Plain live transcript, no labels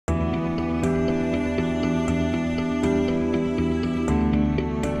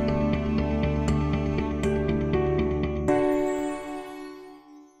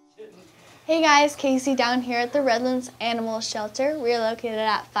Hey guys, Casey down here at the Redlands Animal Shelter. We are located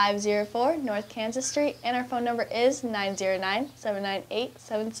at 504 North Kansas Street and our phone number is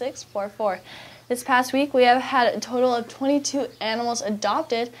 909-798-7644. This past week we have had a total of 22 animals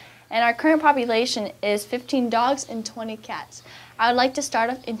adopted and our current population is 15 dogs and 20 cats. I would like to start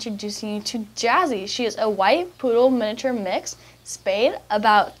off introducing you to Jazzy. She is a white poodle miniature mix, spayed,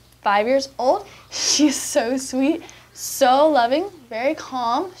 about 5 years old. She is so sweet. So loving, very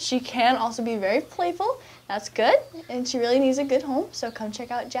calm. She can also be very playful. That's good. And she really needs a good home, so come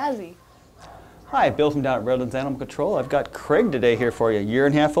check out Jazzy. Hi, Bill from down at Redlands Animal Control. I've got Craig today here for you.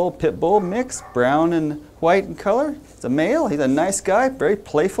 1.5-year old pit bull mix, brown and white in color. He's a male. He's a nice guy, very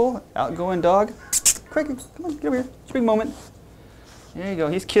playful, outgoing dog. Craig, come on, get over here. It's a big moment. There you go.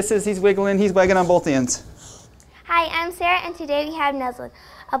 He's kisses, he's wiggling, he's wagging on both ends. Hi, I'm Sarah, and today we have Nuzzled,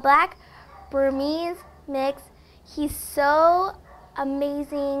 a black Burmese mix. He's so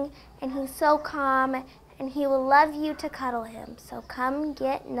amazing, and he's so calm, and he will love you to cuddle him, so come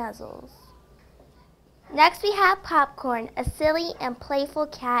get Nuzzles. Next we have Popcorn, a silly and playful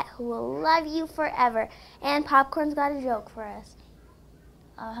cat who will love you forever. And Popcorn's got a joke for us.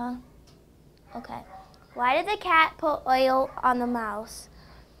 Okay. Why did the cat put oil on the mouse?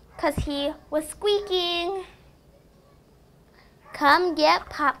 'Cause he was squeaking. Come get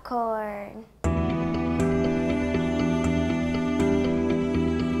Popcorn.